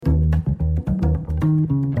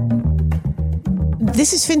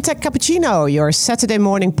This is FinTech Cappuccino, your Saturday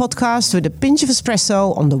morning podcast with a pinch of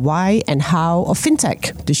espresso on the why and how of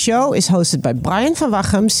FinTech. The show is hosted by Brian van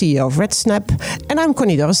Wachem, CEO of RedSnap, and I'm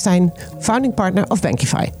Connie Dorrestein, founding partner of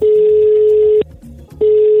Bankify.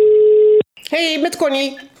 Hey, met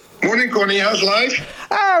Connie. Morning, Connie. How's life?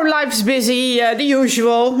 Oh, life's busy, the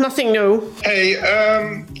usual, nothing new. Hey,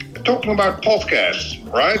 talking about podcasts,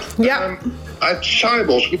 right? Yeah. At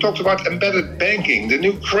Cybos, we talked about embedded banking, the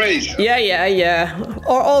new craze. Yeah.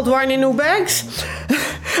 Or old wine in new bags.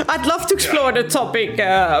 I'd love to explore the topic,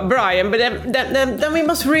 Brian, but then we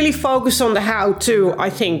must really focus on the how-to,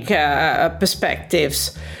 I think,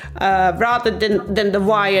 perspectives, rather than the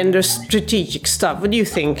why and the strategic stuff. What do you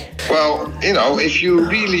think? Well, if you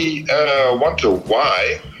really want the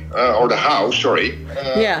why, or the how,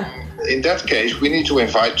 in that case, we need to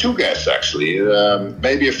invite two guests, actually.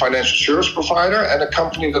 Maybe a financial service provider and a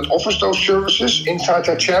company that offers those services inside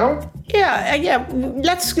that channel. Yeah.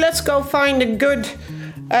 Let's go find a good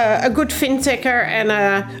fintech-er and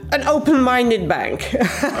an open-minded bank.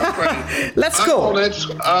 Okay. Let's go.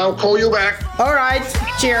 I'll call you back. All right.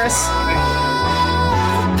 Cheers.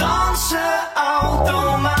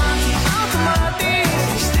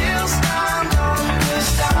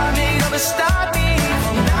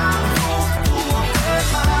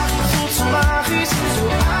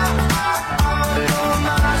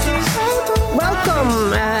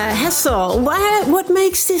 Welcome, Hessel. What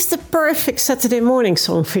makes this the perfect Saturday morning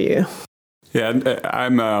song for you? Yeah,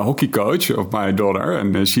 I'm a hockey coach of my daughter,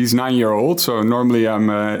 and she's 9 years old. So normally I'm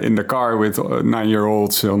in the car with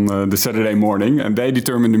 9-year-olds on the Saturday morning, and they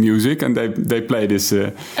determine the music, and they play this.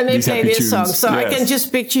 And they play this song. So yes. I can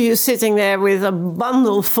just picture you sitting there with a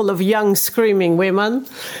bundle full of young screaming women.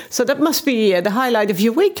 So that must be the highlight of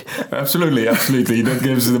your week. Absolutely. That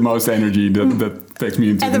gives the most energy. That takes me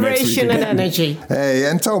into the next week again. And energy. Hey,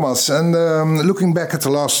 and Thomas, and looking back at the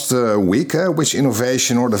last week, which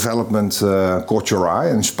innovation or development caught your eye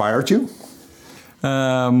and inspired you?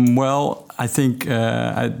 Well, I think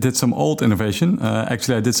I did some old innovation.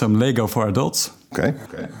 Actually, I did some Lego for adults. Okay.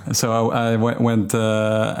 So I went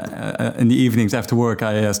in the evenings after work.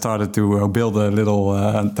 I started to build a little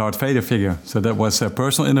Darth Vader figure. So that was a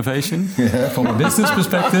personal innovation from a business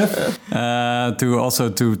perspective.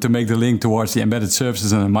 To make the link towards the embedded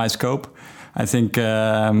services and my scope. I think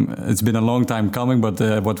it's been a long time coming, but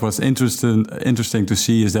what was interesting to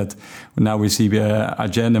see is that now we see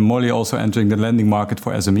Arjen and Molly also entering the lending market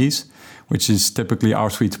for SMEs, which is typically our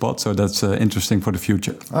sweet spot. So that's interesting for the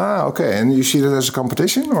future. Okay. And you see that as a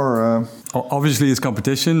competition, or? Obviously, it's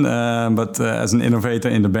competition, but as an innovator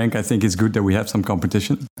in the bank, I think it's good that we have some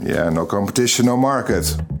competition. Yeah, no competition, no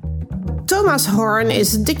market. Thomas Horn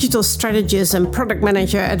is a digital strategist and product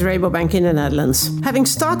manager at Rabobank in the Netherlands. Having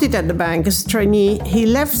started at the bank as a trainee, he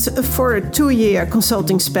left for a 2-year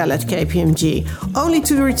consulting spell at KPMG, only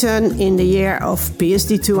to return in the year of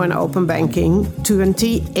PSD2 and open banking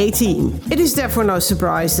 2018. It is therefore no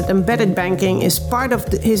surprise that embedded banking is part of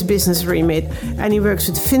his business remit, and he works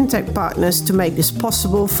with fintech partners to make this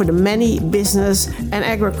possible for the many business and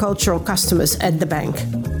agricultural customers at the bank.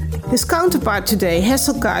 His counterpart today,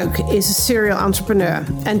 Hessel Kuik, is a serial entrepreneur,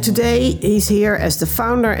 and today he's here as the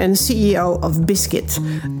founder and CEO of Biscuit,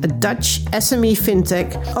 a Dutch SME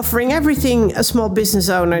fintech offering everything a small business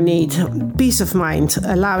owner needs: peace of mind,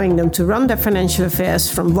 allowing them to run their financial affairs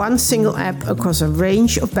from one single app across a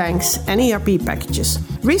range of banks and ERP packages.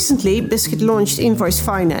 Recently, Biscuit launched invoice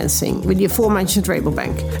financing with the aforementioned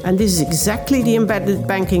Rabobank, and this is exactly the embedded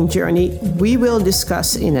banking journey we will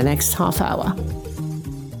discuss in the next half hour.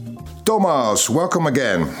 Thomas, welcome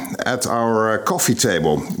again at our coffee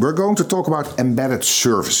table. We're going to talk about embedded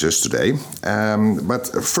services today. But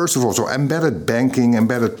first of all, so embedded banking,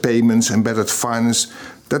 embedded payments, embedded finance,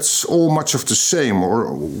 that's all much of the same.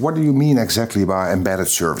 Or what do you mean exactly by embedded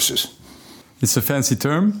services? It's a fancy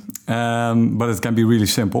term, but it can be really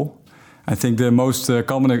simple. I think the most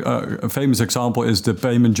common, famous example is the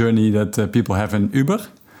payment journey that people have in Uber.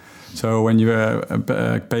 So when you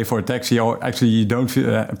pay for a taxi, or actually you don't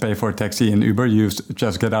pay for a taxi in Uber, you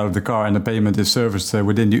just get out of the car and the payment is serviced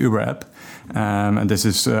within the Uber app. And this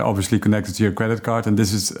is obviously connected to your credit card. And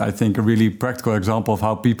this is, I think, a really practical example of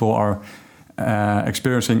how people are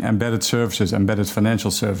experiencing embedded services, embedded financial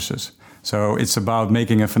services. So it's about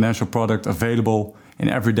making a financial product available in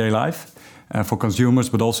everyday life for consumers,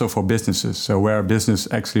 but also for businesses. So where a business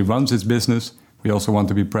actually runs its business, we also want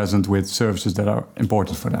to be present with services that are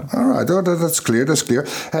important for them. All right, that's clear.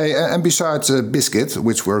 Hey, and besides Biscuit,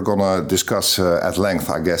 which we're going to discuss at length,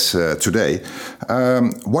 I guess, today,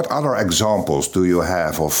 what other examples do you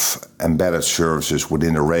have of embedded services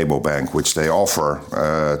within the Rabobank which they offer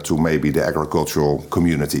to maybe the agricultural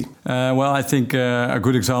community? Well, I think a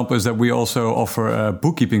good example is that we also offer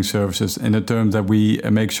bookkeeping services in the terms that we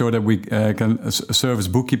make sure that we can service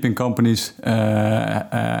bookkeeping companies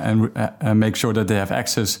and make sure that they have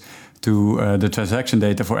access to the transaction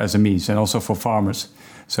data for SMEs and also for farmers.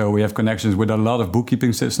 So we have connections with a lot of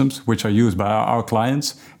bookkeeping systems which are used by our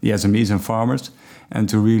clients, the SMEs and farmers. And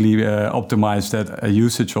to really optimize that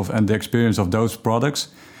usage of and the experience of those products,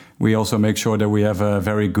 we also make sure that we have a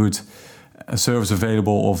very good service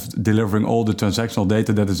available of delivering all the transactional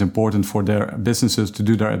data that is important for their businesses to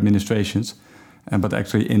do their administrations, but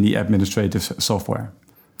actually in the administrative software.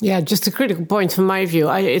 Yeah, just a critical point from my view.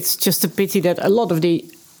 It's just a pity that a lot of the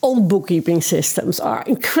old bookkeeping systems are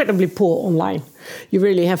incredibly poor online. You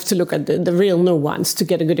really have to look at the real new ones to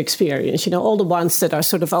get a good experience. You know, all the ones that are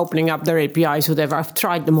sort of opening up their APIs, whatever, I've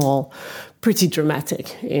tried them all. Pretty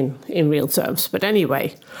dramatic in real terms. But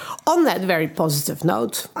anyway, on that very positive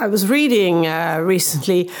note, I was reading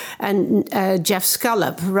recently, and Jeff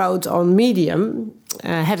Scullop wrote on Medium,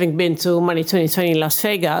 having been to Money 2020 in Las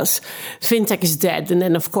Vegas, fintech is dead. And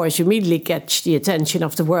then, of course, you immediately catch the attention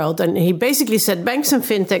of the world. And he basically said banks and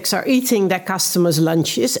fintechs are eating their customers'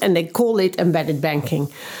 lunches, and they call it embedded banking.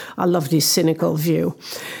 I love this cynical view.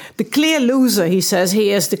 The clear loser, he says, he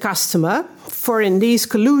is the customer. For in these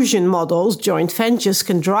collusion models, joint ventures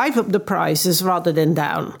can drive up the prices rather than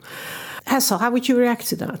down. Hessel, how would you react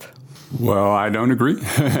to that? Well, I don't agree.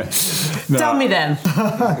 Tell me then.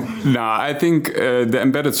 No, I think the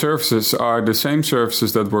embedded services are the same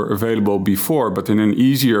services that were available before, but in an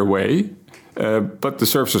easier way. But the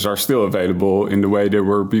services are still available in the way they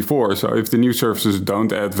were before. So if the new services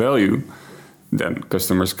don't add value, then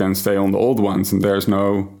customers can stay on the old ones, and there's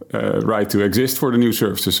no right to exist for the new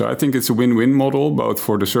services. So I think it's a win-win model, both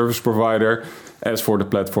for the service provider, as for the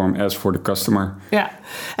platform, as for the customer. Yeah,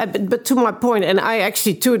 but to my point, and I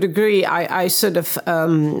actually, to a degree, I sort of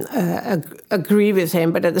agree with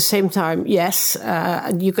him, but at the same time, yes,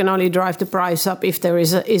 you can only drive the price up if there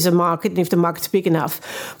is a market, and if the market's big enough.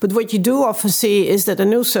 But what you do often see is that a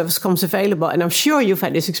new service comes available, and I'm sure you've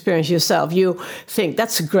had this experience yourself. You think,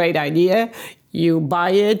 that's a great idea. You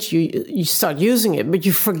buy it, you start using it, but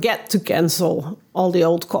you forget to cancel all the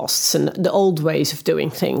old costs and the old ways of doing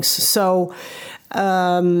things. So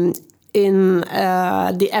in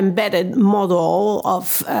the embedded model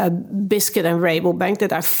of Biscuit and Rabobank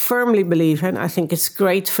that I firmly believe in, I think it's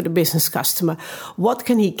great for the business customer. What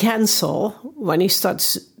can he cancel when he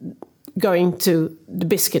starts going to the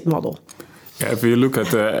Biscuit model? Yeah, if you look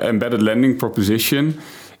at the embedded lending proposition,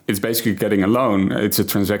 it's basically getting a loan. It's a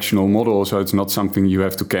transactional model, so it's not something you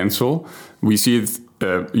have to cancel. We see it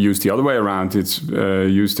used the other way around. It's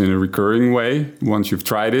used in a recurring way. Once you've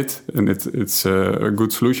tried it and it's a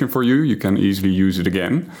good solution for you, you can easily use it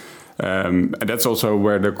again. And that's also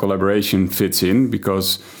where the collaboration fits in,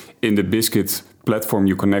 because in the Biscuit platform,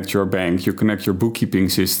 you connect your bank, you connect your bookkeeping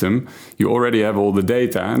system. You already have all the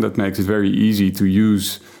data, and that makes it very easy to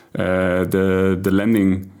use the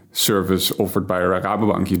lending service offered by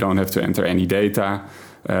Rabobank. You don't have to enter any data,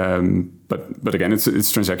 but again, it's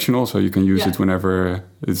transactional, so you can use it whenever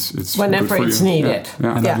it's whenever it's needed.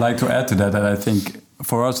 Yeah. And I'd like to add to that I think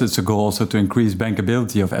for us it's a goal also to increase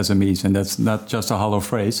bankability of SMEs, and that's not just a hollow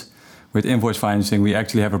phrase. With invoice financing, we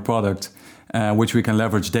actually have a product which we can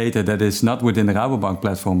leverage data that is not within the Rabobank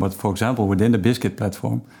platform, but for example within the Biscuit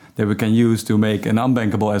platform, that we can use to make an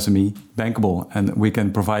unbankable SME bankable, and we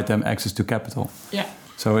can provide them access to capital. Yeah.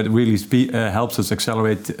 So it really helps us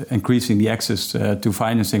accelerate increasing the access to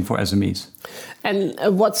financing for SMEs. And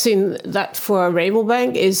what's in that for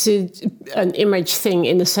Rabobank? Is it an image thing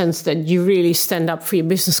in the sense that you really stand up for your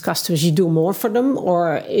business customers, you do more for them?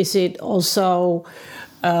 Or is it also...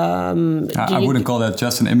 I wouldn't call that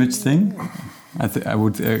just an image thing. I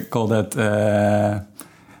would call that...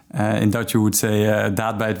 in Dutch you would say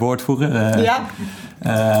daad bij het woord voegen.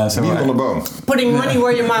 On the bone. Putting money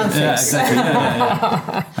where your mouth is. Yeah,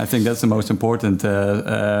 exactly. I think that's the most important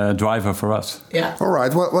driver for us. Yeah. All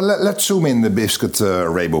right. Well, let's zoom in the Biscuit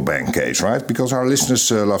Rabobank case, right? Because our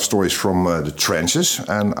listeners love stories from the trenches,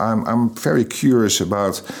 and I'm very curious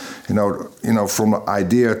about, from the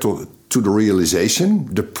idea to the realization,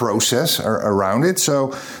 the process around it.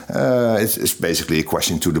 So it's basically a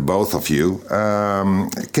question to the both of you.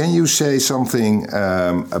 Can you say something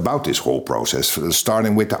about this whole process,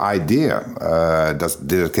 starting with the idea?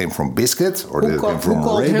 Did it came from Biscuit or did it come from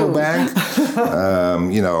Rabobank?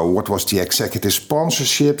 What was the executive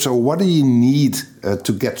sponsorship? So what do you need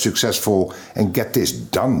to get successful and get this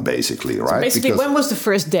done, basically, right? So basically, when was the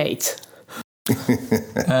first date?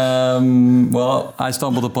 Well, I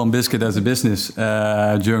stumbled upon Biscuit as a business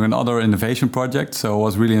during another innovation project. So I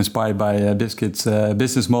was really inspired by Biscuit's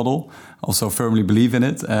business model. Also firmly believe in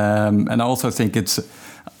it. And I also think it's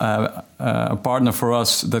a partner for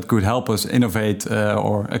us that could help us innovate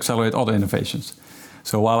or accelerate other innovations.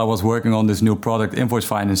 So while I was working on this new product, invoice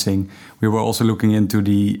financing, we were also looking into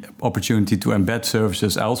the opportunity to embed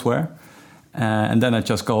services elsewhere. And then I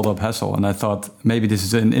just called up Hessel and I thought maybe this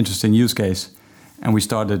is an interesting use case. And we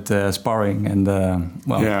started sparring and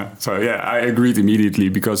I agreed immediately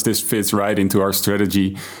because this fits right into our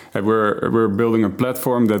strategy. We're building a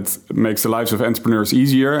platform that makes the lives of entrepreneurs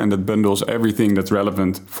easier and that bundles everything that's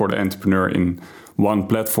relevant for the entrepreneur in one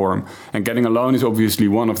platform. And getting a loan is obviously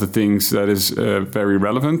one of the things that is very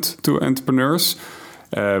relevant to entrepreneurs.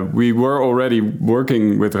 We were already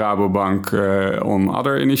working with Rabobank on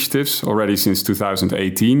other initiatives already since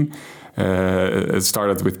 2018. It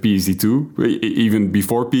started with PSD2, even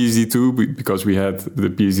before PSD2, because we had the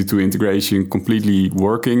PSD2 integration completely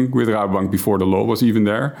working with Rabobank before the law was even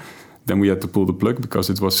there. Then we had to pull the plug because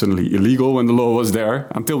it was suddenly illegal when the law was there,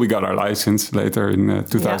 until we got our license later in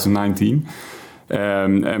 2019.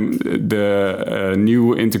 And the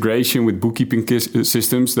new integration with bookkeeping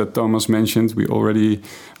systems that Thomas mentioned, we already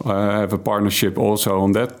have a partnership also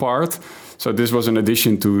on that part. So this was an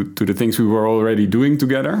addition to the things we were already doing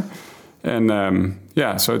together. And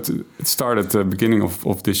so it started at the beginning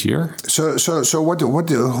of this year. So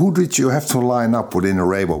who did you have to line up within the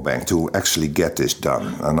Rabobank to actually get this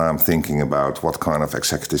done? And I'm thinking about what kind of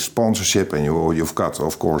executive sponsorship, and you've got,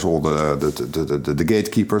 of course, all the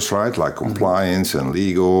gatekeepers, right? Like compliance and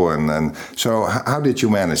legal, and so how did you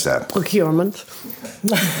manage that? Procurement.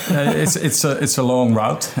 It's a long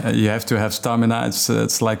route. You have to have stamina.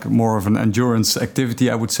 It's like more of an endurance activity,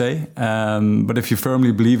 I would say. But if you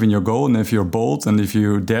firmly believe in your goal, and if you're bold, and if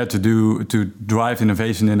you dare to drive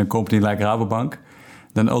innovation in a company like Rabobank,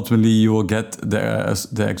 then ultimately you will get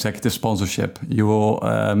the executive sponsorship. You will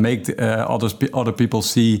make other people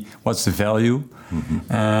see what's the value.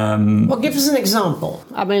 Mm-hmm. Well, give us an example.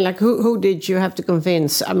 I mean, like who did you have to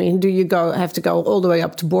convince? I mean, do you have to go all the way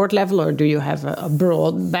up to board level, or do you have a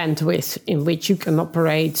broad bandwidth in which you can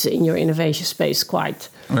operate in your innovation space quite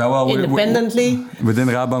independently? Within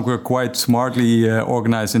Rabobank, we're quite smartly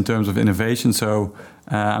organized in terms of innovation. So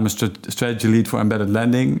I'm a strategy lead for embedded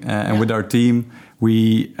lending, and with our team,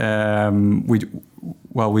 we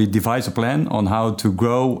devise a plan on how to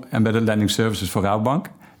grow embedded lending services for Rabobank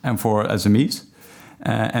and for SMEs.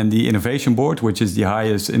 And the innovation board, which is the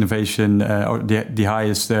highest innovation or the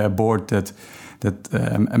highest board that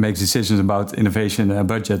makes decisions about innovation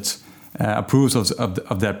budgets, approves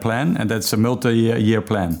of that plan, and that's a multi-year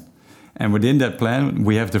plan. And within that plan,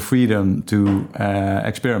 we have the freedom to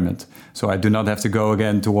experiment. So I do not have to go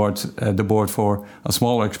again towards the board for a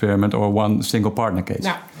smaller experiment or one single partner case.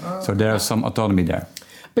 No. So there's some autonomy there.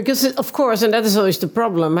 Because, of course, and that is always the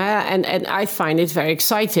problem, and I find it very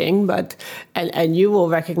exciting, but and you will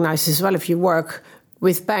recognize as well, if you work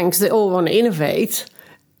with banks, they all want to innovate,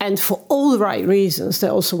 and for all the right reasons, they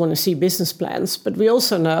also want to see business plans. But we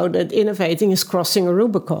also know that innovating is crossing a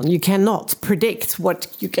Rubicon. You cannot predict what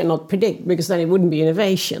you cannot predict, because then it wouldn't be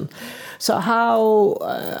innovation. So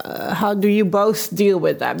how do you both deal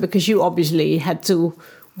with that? Because you obviously had to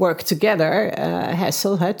work together,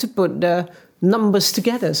 Hessel had to put the numbers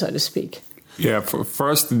together, so to speak. Yeah, for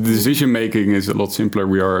us, the decision making is a lot simpler.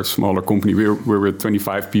 We are a smaller company. We're with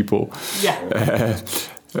 25 people. Yeah.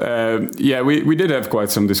 We did have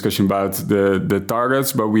quite some discussion about the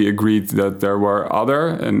targets, but we agreed that there were other,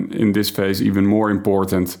 and in this phase, even more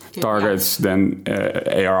important targets than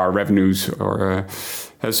ARR revenues.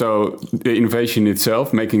 So the innovation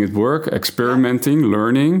itself, making it work, experimenting,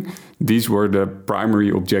 learning, these were the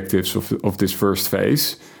primary objectives of this first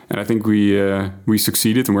phase. And I think we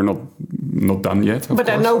succeeded, and we're not done yet. But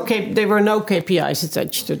there were no KPIs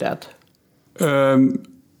attached to that.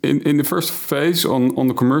 In the first phase on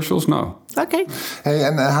the commercials, no. Okay. Hey,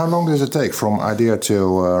 and how long does it take from idea to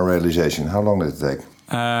realization? How long did it take?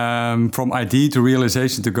 From idea to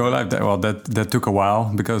realization to go live, that took a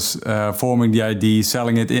while, because forming the idea,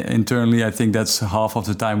 selling it internally, I think that's half of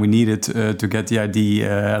the time we needed to get the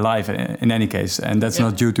idea live in any case. And that's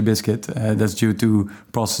not due to Biscuit, that's due to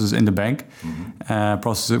processes in the bank,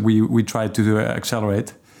 processes we tried to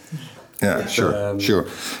accelerate. Yeah, sure.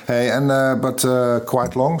 Hey, and but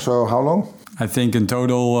quite long, so how long? I think in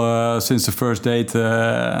total, since the first date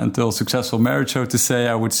until successful marriage, so to say,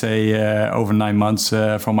 I would say over 9 months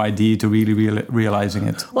from idea to really realizing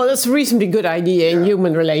it. Well, that's a reasonably good idea in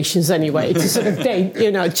human relations anyway, to sort of date,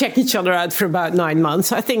 check each other out for about 9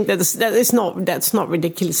 months. I think that's not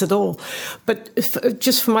ridiculous at all. But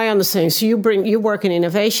just from my understanding, so you work in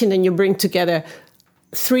innovation and you bring together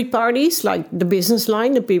 3 parties, like the business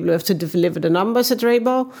line, the people who have to deliver the numbers at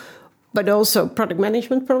Rabo, but also product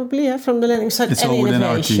management, probably, from the lending side, it's and all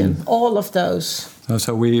innovation. within our team. All of those.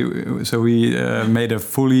 So we made a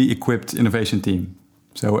fully equipped innovation team.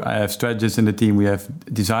 So I have strategists in the team. We have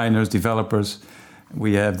designers, developers.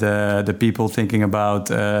 We have the people thinking about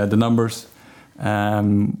the numbers.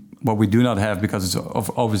 What we do not have, because it's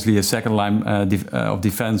obviously a second line of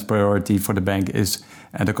defense priority for the bank, is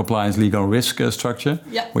the compliance, legal, and risk structure,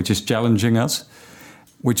 which is challenging us.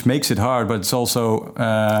 Which makes it hard, but it's also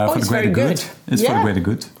for the greater good. It's for the greater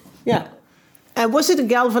good. Yeah. And was it a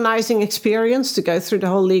galvanizing experience to go through the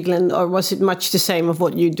whole legal, or was it much the same of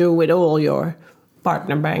what you do with all your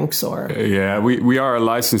partner banks? Or we are a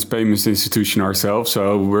licensed payments institution ourselves,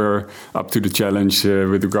 so we're up to the challenge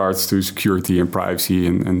with regards to security and privacy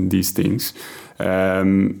and these things. I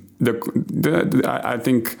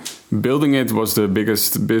think building it was the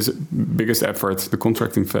biggest effort. The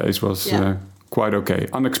contracting phase was quite okay.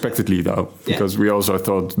 Unexpectedly, though, because we also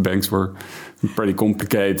thought banks were pretty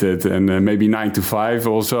complicated and maybe 9 to 5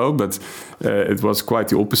 also, but it was quite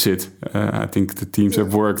the opposite. I think the teams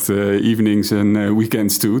have worked evenings and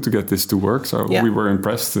weekends too to get this to work, so we were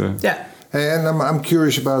impressed. And I'm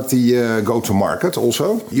curious about the go-to-market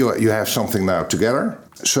also. You have something now together.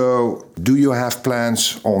 So do you have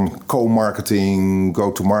plans on co-marketing,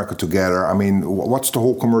 go-to-market together? I mean, what's the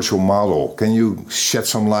whole commercial model? Can you shed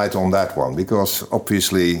some light on that one? Because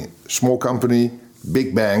obviously, small company,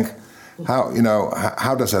 big bank,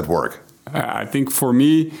 how does that work? I think for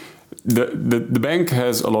me, the bank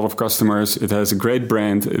has a lot of customers. It has a great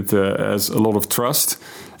brand. It has a lot of trust.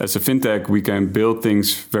 As a fintech, we can build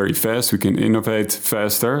things very fast. We can innovate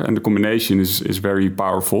faster, and the combination is very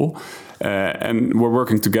powerful. And we're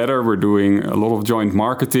working together. We're doing a lot of joint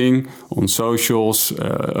marketing on socials,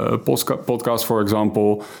 podcasts, for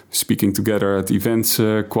example, speaking together at events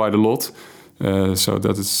quite a lot. So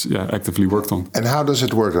that is actively worked on. And how does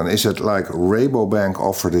it work then? Is it like Rabobank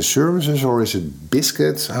offer these services, or is it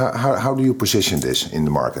Biscuit? How do you position this in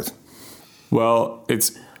the market? Well,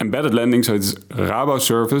 it's embedded lending, so it's Rabo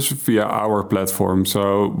service via our platform.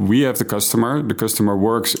 So we have the customer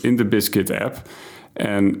works in the Biscuit app.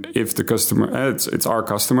 And if the customer, it's our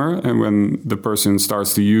customer, and when the person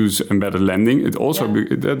starts to use embedded lending,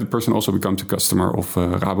 the person also becomes a customer of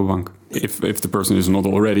Rabobank. If the person is not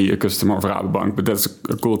already a customer of Rabobank, but that's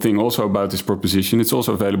a cool thing also about this proposition. It's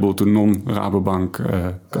also available to non-Rabobank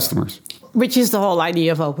customers. Which is the whole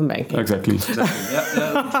idea of open banking. Exactly.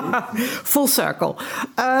 Full circle.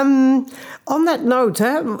 On that note,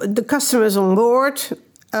 the customer is on board.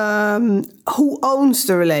 Who owns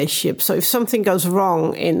the relationship? So if something goes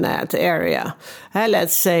wrong in that area,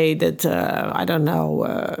 let's say that, I don't know...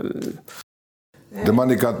 the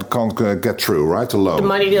money can't get through, right? The loan. The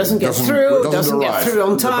money doesn't get through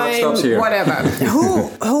on time, whatever.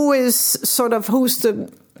 Who's the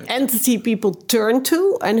entity people turn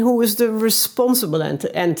to, and who is the responsible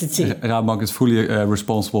entity? Rabobank is fully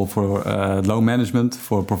responsible for loan management,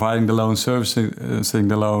 for providing the loan, servicing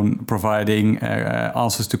the loan, providing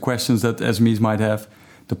answers to questions that SMEs might have.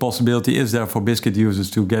 The possibility is there for Biscuit users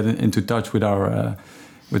to get into touch with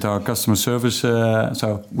our customer service.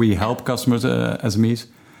 So we help customers, SMEs.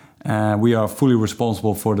 We are fully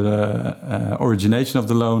responsible for the origination of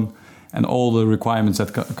the loan and all the requirements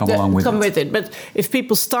that come along with it. But if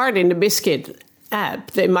people start in the Biscuit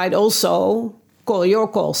app, they might also call your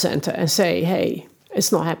call center and say, hey,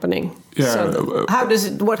 it's not happening. Yeah. So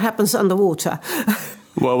what happens underwater?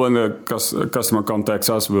 Well, when the customer contacts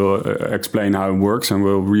us, we'll explain how it works and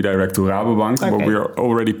we'll redirect to Rabobank. Okay. But we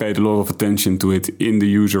already paid a lot of attention to it in the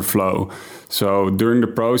user flow. So during the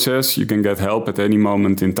process, you can get help at any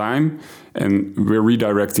moment in time. And we're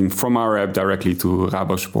redirecting from our app directly to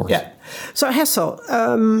Rabo support. Yeah. So Hessel,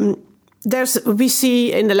 we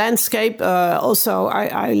see in the landscape, also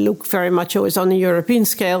I look very much always on a European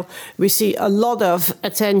scale, we see a lot of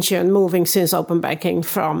attention moving since open banking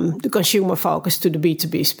from the consumer focus to the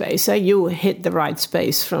B2B space. You hit the right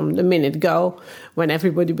space from the minute go when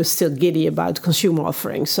everybody was still giddy about consumer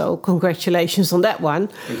offerings. So congratulations on that one.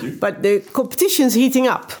 Thank you. But the competition's heating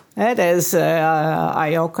up. There's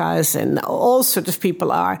IOCAs and all sorts of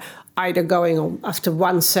people are either going on after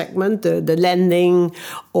one segment, the lending,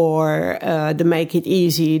 or the make it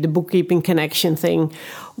easy, the bookkeeping connection thing.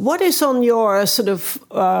 What is on your sort of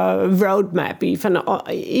roadmap,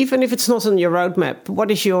 even if it's not on your roadmap? What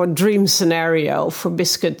is your dream scenario for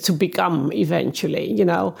Biscuit to become eventually? You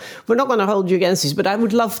know, we're not going to hold you against this, but I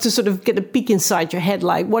would love to sort of get a peek inside your head.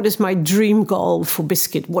 Like, what is my dream goal for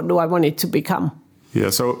Biscuit? What do I want it to become? Yeah,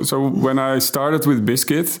 so when I started with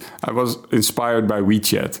Biscuit, I was inspired by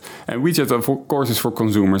WeChat. And WeChat, of course, is for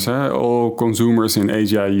consumers. All consumers in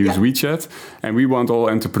Asia use WeChat. And we want all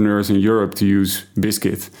entrepreneurs in Europe to use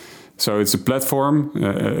Biscuit. So it's a platform,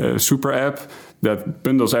 a super app that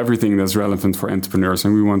bundles everything that's relevant for entrepreneurs.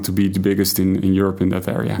 And we want to be the biggest in Europe in that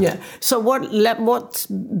area. Yeah. So what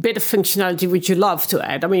bit of functionality would you love to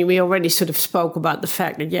add? I mean, we already sort of spoke about the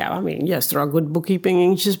fact that, yes, there are good bookkeeping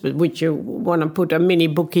engines, but would you want to put a mini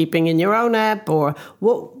bookkeeping in your own app? Or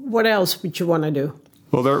what else would you want to do?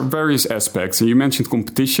 Well, there are various aspects. And you mentioned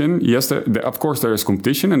competition. Yes, of course there is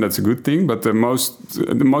competition, and that's a good thing. But the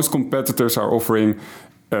most competitors are offering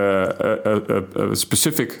a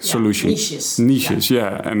specific solution. Niches,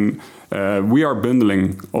 yeah. And we are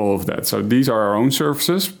bundling all of that. So these are our own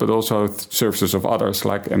services, but also services of others,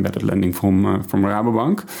 like embedded lending from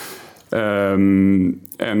Rabobank.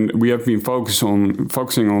 And we have been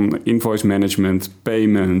focusing on invoice management,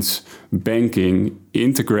 payments, banking,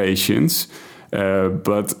 integrations.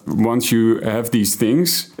 But once you have these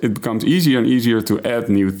things, it becomes easier and easier to add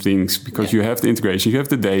new things because you have the integration, you have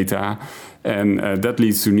the data, and that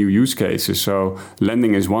leads to new use cases. So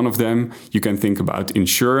lending is one of them. You can think about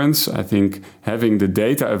insurance. I think having the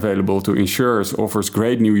data available to insurers offers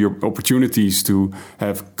great new opportunities to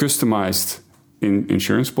have customized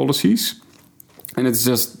insurance policies. And it's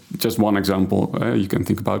just one example. You can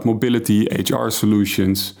think about mobility, HR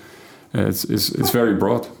solutions. It's very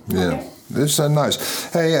broad. Yeah. This is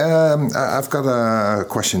nice. Hey, I've got a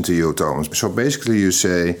question to you, Thomas. So basically you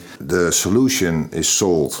say the solution is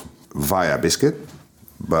sold via Biscuit,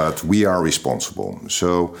 but we are responsible.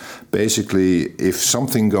 So basically, if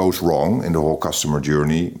something goes wrong in the whole customer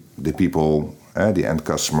journey, the people, the end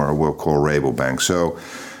customer will call Rabobank. So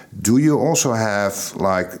do you also have,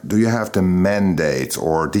 do you have the mandate,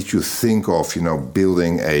 or did you think of,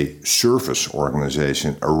 building a service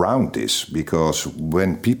organization around this? Because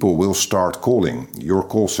when people will start calling your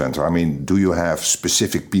call center, I mean, do you have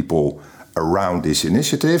specific people around this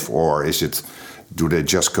initiative, or do they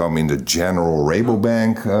just come in the general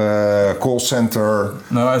Rabobank call center?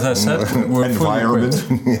 No, as I said, we're environment.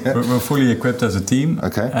 Fully equipped. We're fully equipped as a team.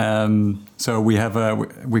 Okay. So we have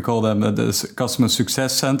we call them the Customer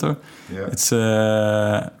Success Center. Yeah. It's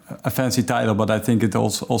a fancy title, but I think it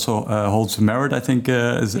also holds merit. I think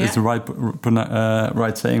is the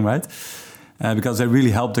right saying, right? Because they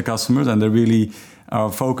really help the customers, and they really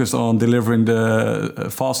are focused on delivering the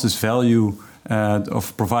fastest value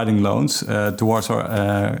of providing loans towards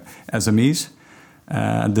our SMEs.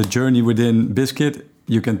 The journey within Biscuit,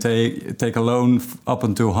 you can take a loan up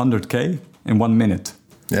until 100K in 1 minute.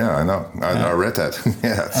 Yeah, I know. I read that.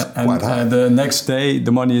 Yeah, it's quite high. The next day,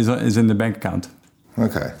 the money is in the bank account.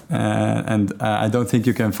 Okay. And I don't think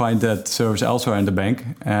you can find that service elsewhere in the bank.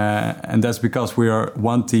 And that's because we are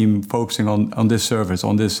one team focusing on this service,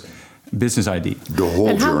 on this business ID. The whole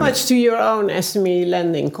and how journey. much do your own SME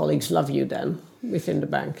lending colleagues love you then within the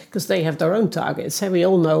bank? Because they have their own targets. We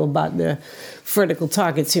all know about the vertical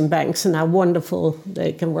targets in banks and how wonderful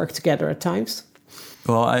they can work together at times.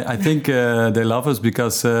 Well, I think they love us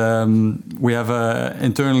because we have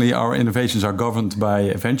internally our innovations are governed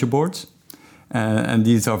by venture boards. And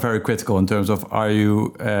these are very critical in terms of, are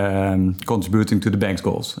you contributing to the bank's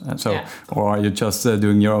goals? Or are you just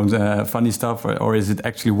doing your own funny stuff? Or is it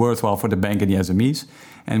actually worthwhile for the bank and the SMEs?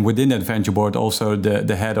 And within that venture board, also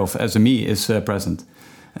the head of SME is present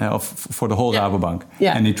for the whole Rabobank.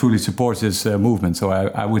 Yeah. And he truly supports this movement. So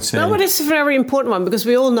I would say... No, but it's a very important one, because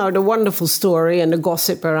we all know the wonderful story and the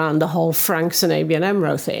gossip around the whole Franks and ABN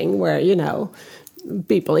AMRO thing, where,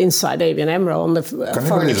 people inside ABN AMRO on the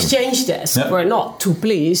foreign exchange desk were not too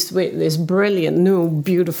pleased with this brilliant, new,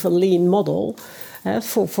 beautiful, lean model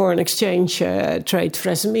for foreign exchange trade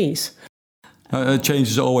for SMEs. Change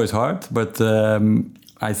is always hard, but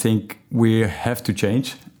I think we have to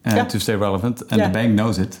change to stay relevant, and the bank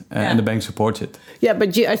knows it, and the bank supports it. Yeah,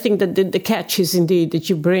 but I think that the catch is indeed that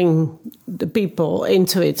you bring the people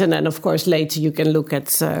into it, and then, of course, later you can look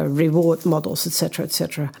at reward models, etc.,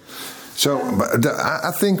 etc. So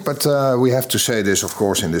I think, but we have to say this, of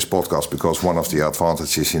course, in this podcast, because one of the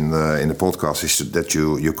advantages in the podcast is that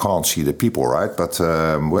you can't see the people, right? But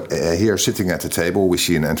here, sitting at the table, we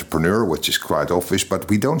see an entrepreneur, which is quite obvious, but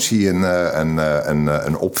we don't see an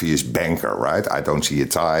obvious banker, right? I don't see a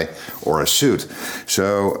tie or a suit.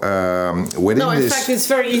 So within in fact, it's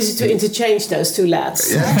very easy to interchange those two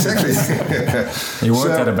lads. Yeah, exactly. You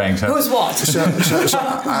work at a bank, so who's what? So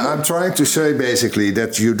I'm trying to say basically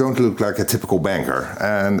that you don't look like a typical banker,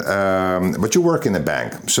 and but you work in a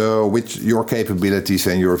bank. So with your capabilities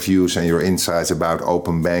and your views and your insights about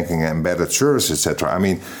open banking, embedded services, etc. I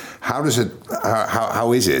mean, how is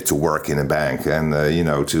it to work in a bank and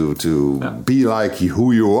to be like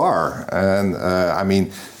who you are? And I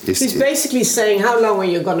mean, he's basically saying, how long are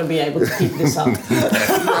you going to be able to keep this up?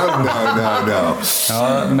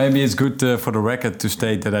 No. Maybe it's good for the record to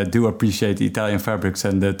state that I do appreciate the Italian fabrics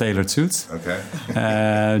and the tailored suits. Okay.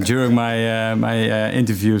 During my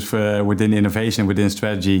interviews within innovation, within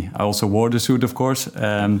strategy, I also wore the suit, of course.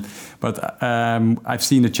 But I've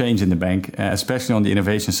seen a change in the bank, especially on the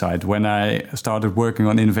innovation side. When I started working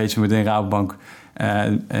on innovation within Rabobank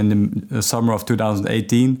in the summer of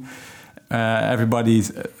 2018, everybody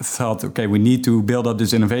thought, okay, we need to build up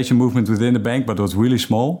this innovation movement within the bank, but it was really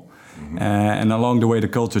small. Mm-hmm. And along the way, the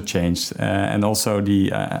culture changed, and also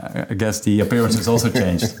I guess the appearance has also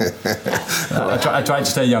changed. I try to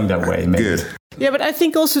stay young that way. Maybe. Good. Yeah, but I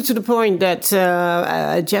think also to the point that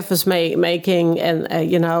Jeff was making, and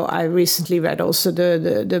I recently read also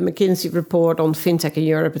the McKinsey report on fintech in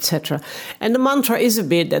Europe, etc. And the mantra is a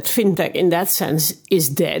bit that fintech, in that sense, is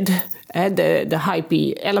dead. The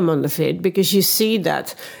hypey element of it, because you see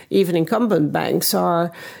that even incumbent banks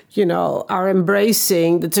are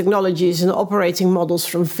embracing the technologies and operating models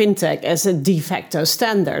from fintech as a de facto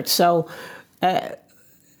standard. So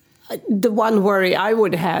the one worry I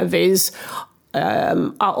would have is,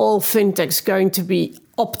 are all fintechs going to be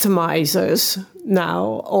optimizers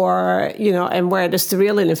now, or and where does the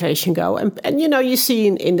real innovation go? And you see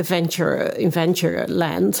in the venture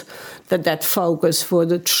land that focus for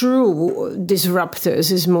the true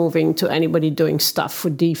disruptors is moving to anybody doing stuff for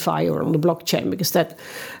DeFi or on the blockchain,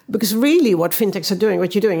 because really what fintechs are doing,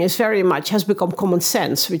 what you're doing, is very much has become common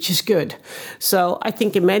sense, which is good. So I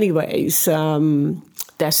think in many ways,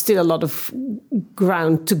 there's still a lot of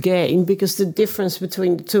ground to gain, because the difference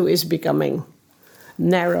between the two is becoming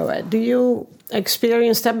narrower. Do you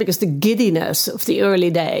experience that? Because the giddiness of the early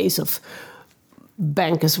days of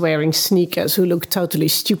bankers wearing sneakers who look totally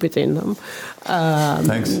stupid in them.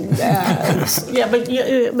 Thanks.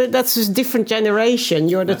 But that's a different generation.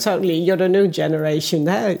 You're the new generation.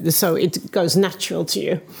 So it goes natural to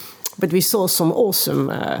you. But we saw some awesome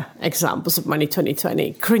examples of Money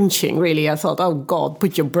 2020. Cringing, really. I thought, oh, God,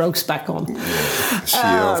 put your brogues back on.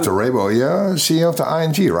 CEO of the Rabo, CEO of the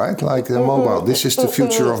ING, right? Like the mobile. This is the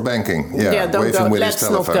future of banking. Let's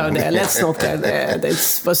not go there. Let's not go there.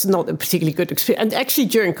 This was not a particularly good experience. And actually,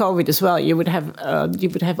 during COVID as well, you would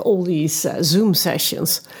have all these Zoom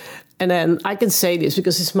sessions. And then I can say this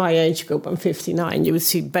because it's my age group, I'm 59. You would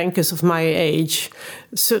see bankers of my age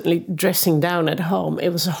certainly dressing down at home. It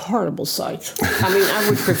was a horrible sight. I mean, I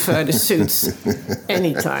would prefer the suits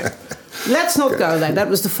anytime. Let's not go there. That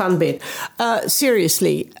was the fun bit.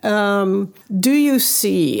 Seriously, do you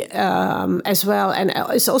see as well, and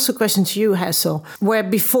it's also a question to you, Hassel, where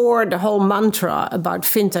before the whole mantra about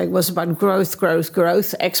fintech was about growth,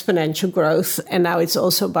 exponential growth, and now it's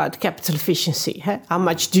also about capital efficiency. How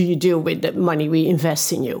much do you do with the money we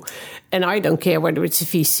invest in you? And I don't care whether it's a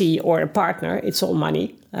VC or a partner, it's all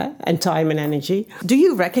money and time and energy. Do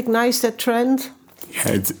you recognize that trend?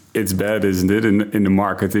 Yeah, it's bad, isn't it, in the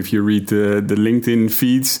market? If you read the LinkedIn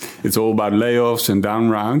feeds, it's all about layoffs and down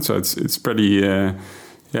rounds. So it's pretty,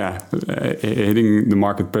 hitting the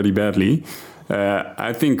market pretty badly.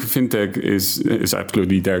 I think fintech is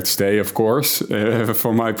absolutely there to stay, of course,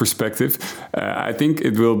 from my perspective. I think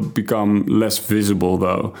it will become less visible,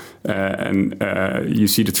 though. And you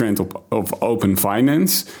see the trend of open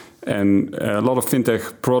finance. And a lot of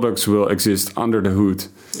fintech products will exist under the hood.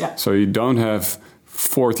 Yeah. So you don't have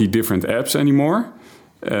 40 different apps anymore,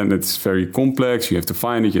 and it's very complex. You have to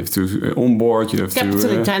find it, you have to onboard, you have capital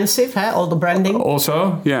intensive, all the branding.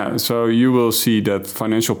 Also, yeah. So you will see that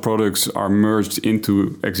financial products are merged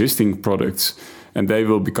into existing products, and they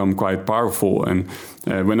will become quite powerful. And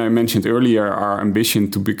when I mentioned earlier our ambition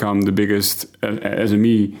to become the biggest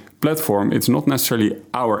SME platform, it's not necessarily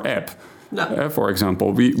our app. No. For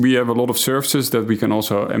example, we have a lot of services that we can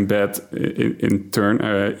also embed in turn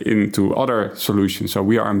into other solutions. So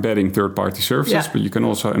we are embedding third-party services, but you can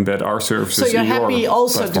also embed our services. So you're happy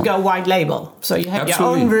also platform. to go white label. So you have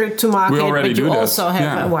Absolutely. your own route to market, but you also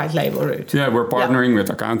have a white label route. Yeah, we're partnering with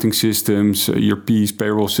accounting systems, ERPs,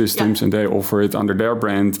 payroll systems, and they offer it under their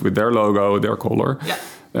brand with their logo, their color. Yeah.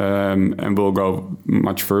 And we'll go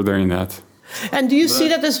much further in that. And do you see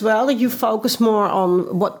that as well, that you focus more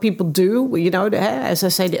on what people do, as I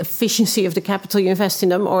say, the efficiency of the capital you invest in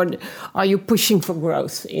them, or are you pushing for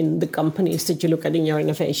growth in the companies that you look at in your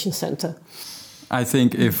innovation center? I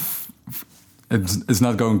think if it's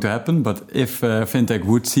not going to happen, but if fintech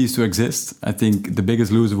would cease to exist, I think the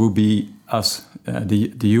biggest loser would be us,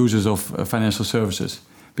 the users of financial services.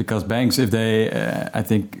 Because banks, I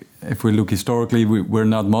think if we look historically, we're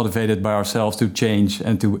not motivated by ourselves to change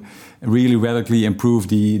and to really radically improve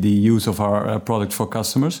the use of our product for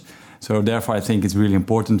customers. So therefore, I think it's really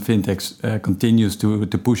important fintech continues to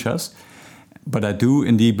push us. But I do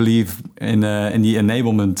indeed believe in the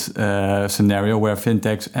enablement scenario where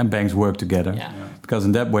fintechs and banks work together. Yeah. Because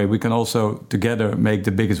in that way, we can also together make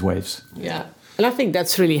the biggest waves. Yeah, and I think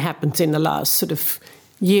that's really happened in the last sort of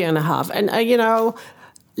year and a half. And,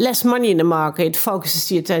 less money in the market focuses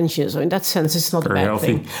the attention. So in that sense, it's not very a bad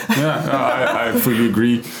thing. Yeah, I fully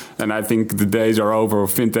agree. And I think the days are over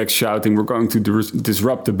of fintech shouting, we're going to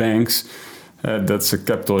disrupt the banks. That's a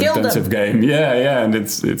capital-intensive game. Yeah, and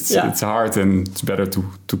it's hard, and it's better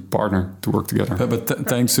to partner, to work together. But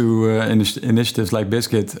thanks to initiatives like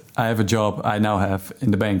Biscuit, I have a job I now have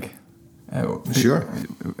in the bank. Sure.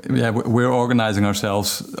 Yeah, we're organizing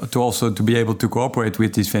ourselves to be able to cooperate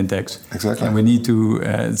with these fintechs. Exactly. And we need to.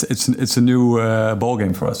 It's a new ball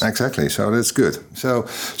game for us. Exactly. So that's good. So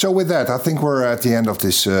with that, I think we're at the end of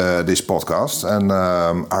this podcast, and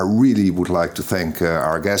I really would like to thank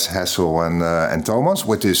our guests Hessel and Thomas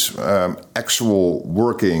with this actual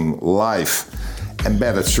working live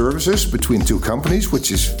embedded services between two companies,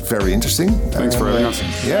 which is very interesting. Thanks for having us.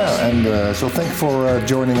 Yeah, and so thanks for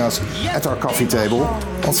joining us at our coffee table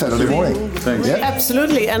on Saturday morning. Thanks. Yeah?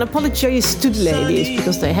 Absolutely, and apologies to the ladies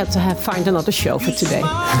because they had to find another show for today.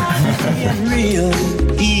 Real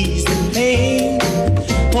ease the pain.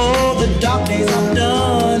 Oh, the dark days are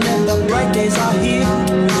done and the bright days are here.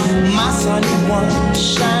 My sunny one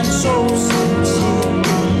shines so sincere.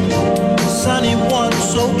 Sunny one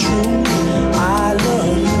so true. I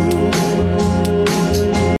love you.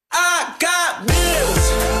 I got bills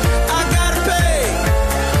I gotta pay,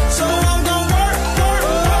 so I'm gonna work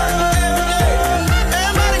every day.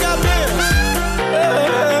 Everybody got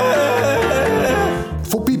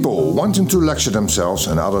bills. For people wanting to lecture themselves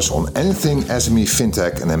and others on anything SME,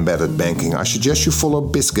 fintech and embedded banking, I suggest you follow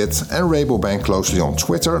Biscuit and Rabobank closely on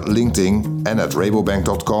Twitter, LinkedIn and at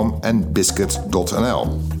rabobank.com and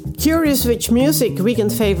biscuit.nl. Curious which music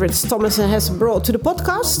weekend favorites Thomas and Hess brought to the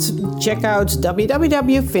podcast? Check out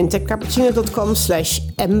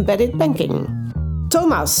www.fintechcappuccino.com/embeddedbanking.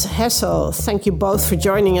 Thomas, Hessel, thank you both for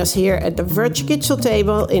joining us here at the Virtual Kitchen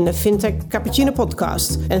Table in the Fintech Cappuccino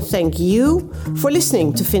podcast. And thank you for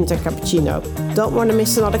listening to Fintech Cappuccino. Don't want to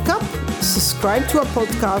miss another cup? Subscribe to our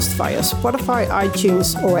podcast via Spotify,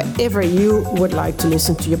 iTunes, or wherever you would like to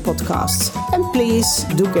listen to your podcasts. And please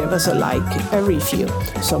do give us a like, a review,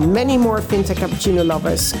 so many more Fintech Cappuccino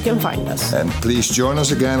lovers can find us. And please join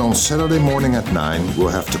us again on Saturday morning at 9. We'll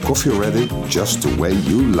have the coffee ready just the way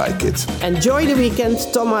you like it. Enjoy the weekend,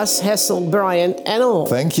 Thomas, Hessel, Brian, and all.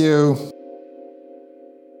 Thank you.